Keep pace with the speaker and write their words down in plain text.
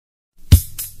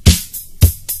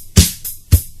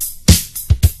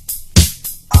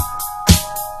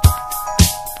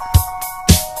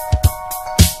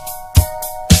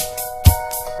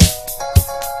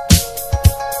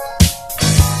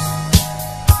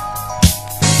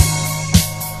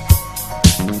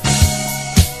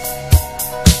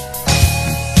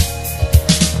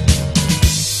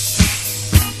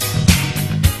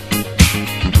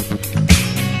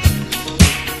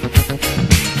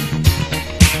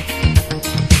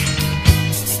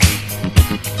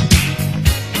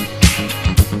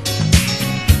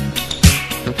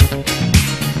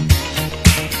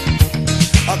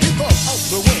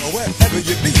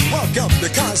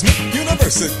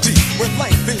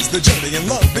the journey and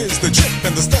love is the trip,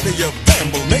 and the study of them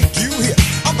will make you hip.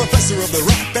 I'm professor of the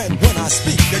rap, and when I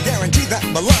speak, I guarantee that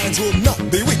my lines will not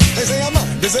be weak. They say a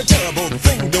mind is a terrible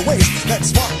thing to waste.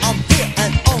 That's why I'm here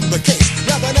and on the case,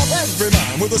 wrapping up every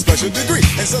mind with a special degree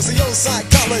in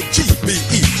socio-psychology,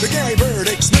 BE. The Gary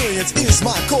Byrd experience is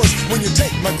my course. When you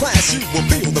take my class, you will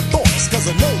feel the force,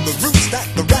 cause I know the roots that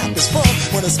the rap is from.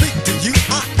 When I speak to you,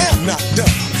 I am not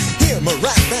dumb. Hear my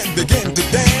rap and begin to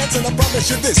dance, and I promise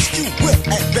you this, you will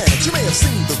advance. You may have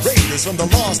seen the Raiders from the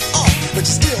Lost Ark, but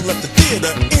you still left the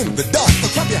theater in the dark.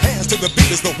 But clap your hands to the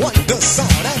beat as the wonder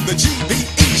sound, and the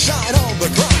GBE shine on the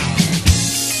ground.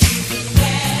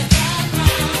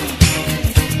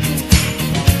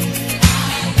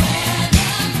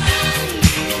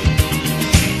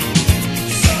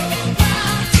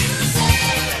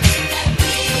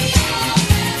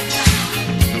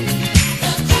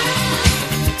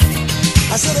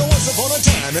 I said once upon a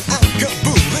time in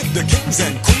Alcaboo lived the kings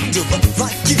and queens who looked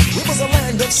like you. It was a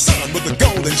land of sun with a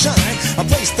golden shine, a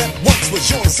place that once was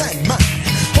yours and mine.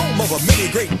 Home of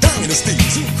many great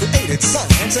dynasties who created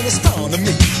science and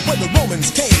astronomy, where the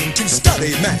Romans came to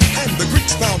study math, and the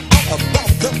Greeks found out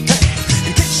about the past.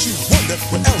 In case you wonder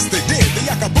what else they did,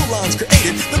 the Acapulans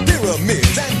created the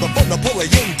pyramids, and before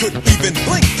Napoleon could even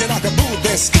blink, in Acapulco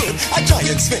there stood a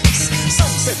giant sphinx.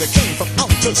 Some say they came from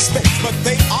outer space, but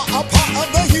they are a part of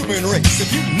the human race.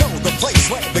 If you know the place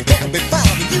where they can be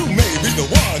found, then you may be the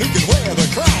one who can wear the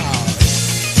crown.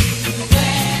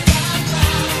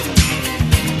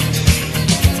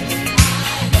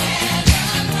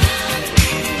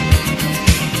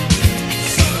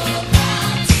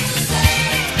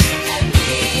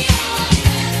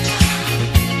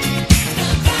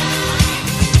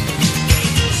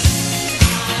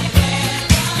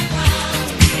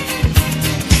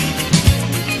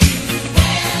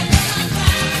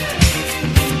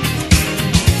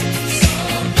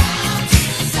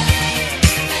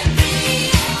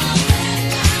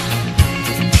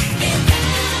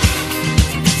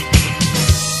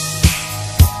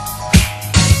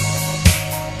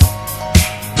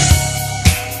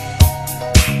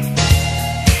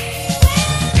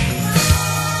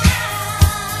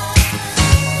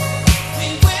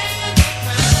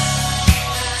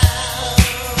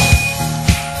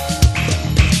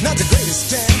 Not the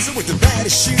greatest dancer with the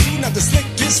baddest shoe, not the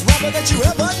slickest rapper that you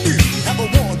ever knew. Ever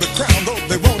worn the crown, though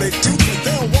they wanted to, but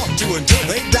they'll want to until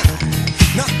they die.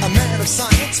 Not a man of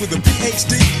science with a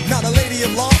PhD, not a lady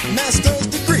of law, master's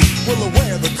degree will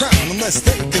wear the crown unless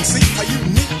they can see a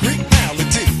unique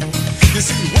reality. You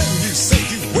see, when you say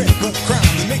you wear the crown,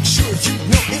 then make sure you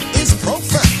know it is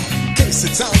profound. In case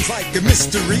it sounds like a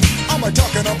mystery, I'm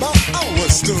talking about our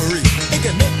story. It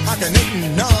can make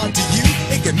Akhenaten nod to you,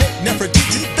 it can make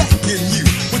Nefertiti back in you.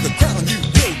 With the crown you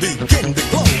will begin to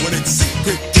glow, when it's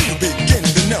secret you begin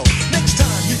to know. Next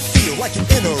time you feel like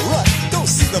you're in a rut, go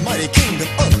see the mighty kingdom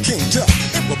of King Tut.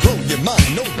 It will blow your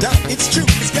mind, no doubt it's true.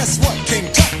 Cause guess what,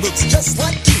 King Tut looks just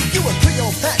like you. You were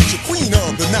Cleopatra, queen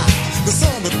of the Nile. The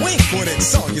sun would wink when it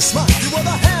saw you smile. You were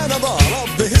the Hannibal of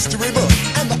the history book,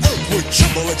 and the earth would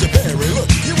tremble at your very look.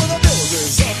 You were the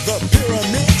builders of the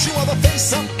pyramids, you are the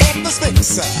face up of the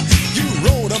Sphinx. You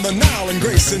rode on the Nile in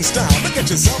grace and style. Look at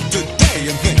yourself today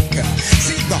and think.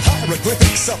 See the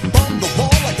hieroglyphics up on the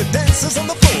wall, like the dancers on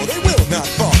the floor, they will not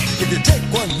fall. If you take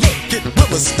one look, it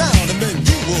will astound, and then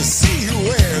you will see who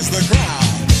wears the crown.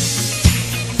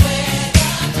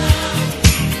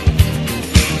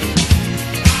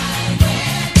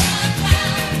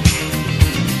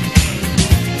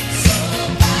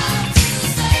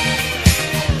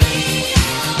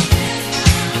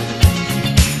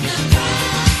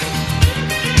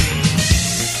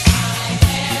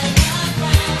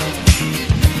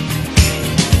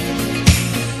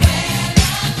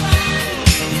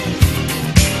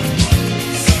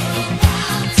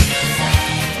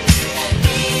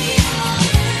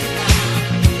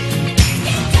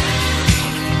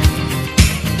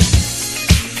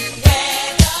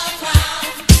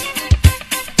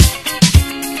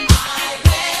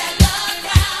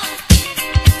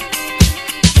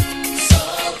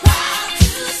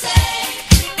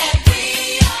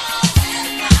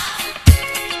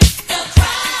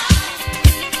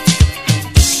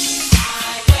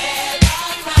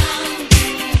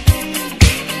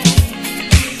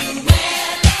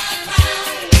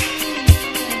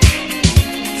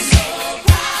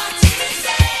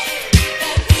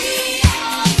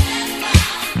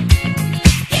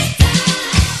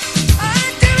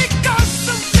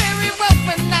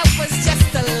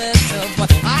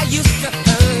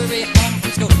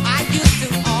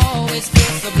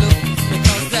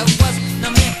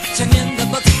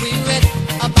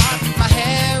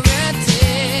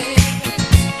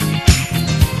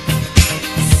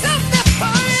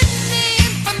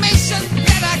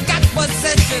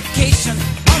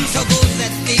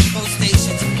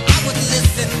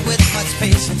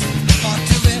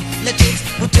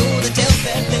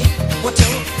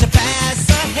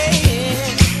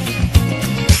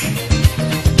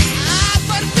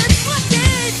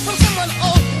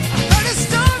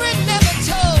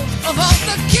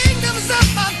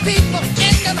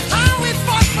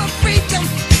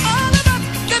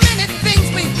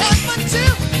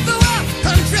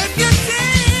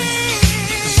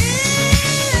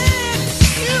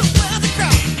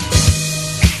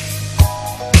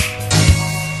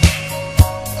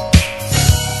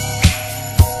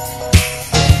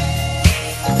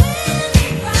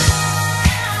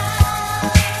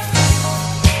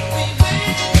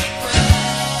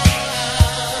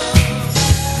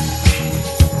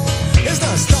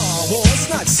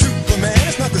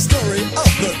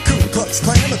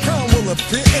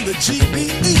 the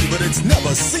GBE, but it's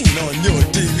never seen on your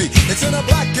TV. It's in a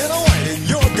black and a white and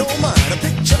your gold mine. A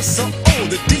picture so old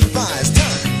it defies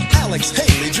time. Alex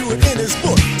Haley drew it in his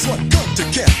book. It's what Gunter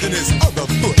kept in his other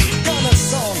foot. Gunner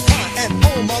Song High and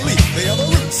O'Malley, they are the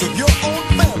roots of your own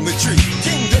family tree.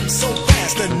 Kingdom so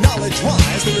vast and knowledge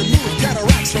wise, they remove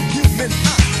cataracts from human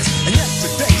eyes. And yet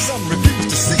today some refuse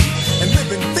to see and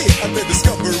live in fear of their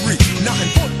discovery. Now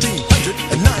in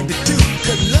 1492,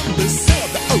 Columbus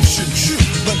sailed the ocean true.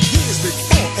 But years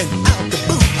before and out the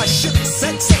boot, a ship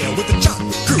set sail with a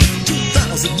chocolate crew.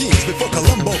 2,000 years before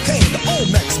Columbo came, the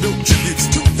Olmecs built tributes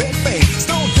to their fame.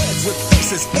 Stone heads with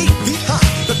faces 8 feet high,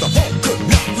 that the Hulk could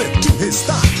not lift to his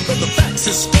thigh. But the facts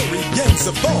historians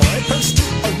avoid. First to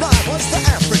arrive was the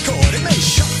Africord. It may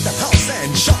shock the house and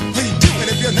sharply do. And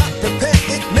if you're not prepared,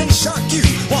 it may shock you.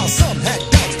 While some had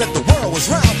doubts that the world was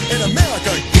round, in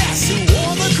America, guess who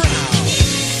wore the crown?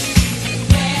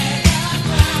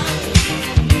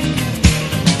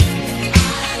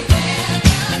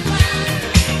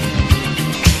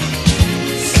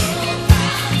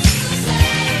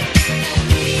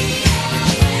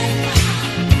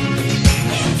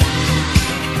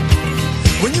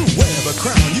 When you wear the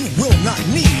crown, you will not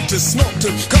need to smoke, to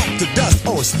cough, to dust,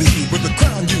 or speed. With the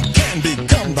crown, you can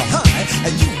become the high,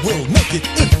 and you will make it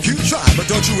if you try. But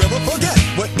don't you ever forget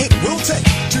what it will take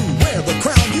to wear the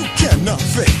crown. You cannot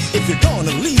fake. If you're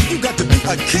gonna leave, you got to be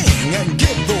a king and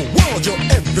give the world your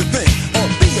everything. Or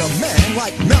be a man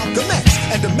like Malcolm X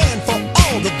and demand for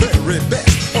all the very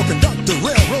best. Or conduct a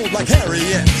railroad like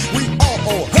Harriet. We all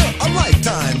owe her a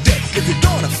lifetime debt. If you're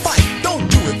gonna fight, don't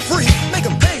do it free. Make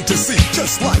 'em pay to see,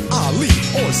 just like Ali.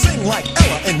 Or sing like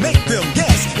Ella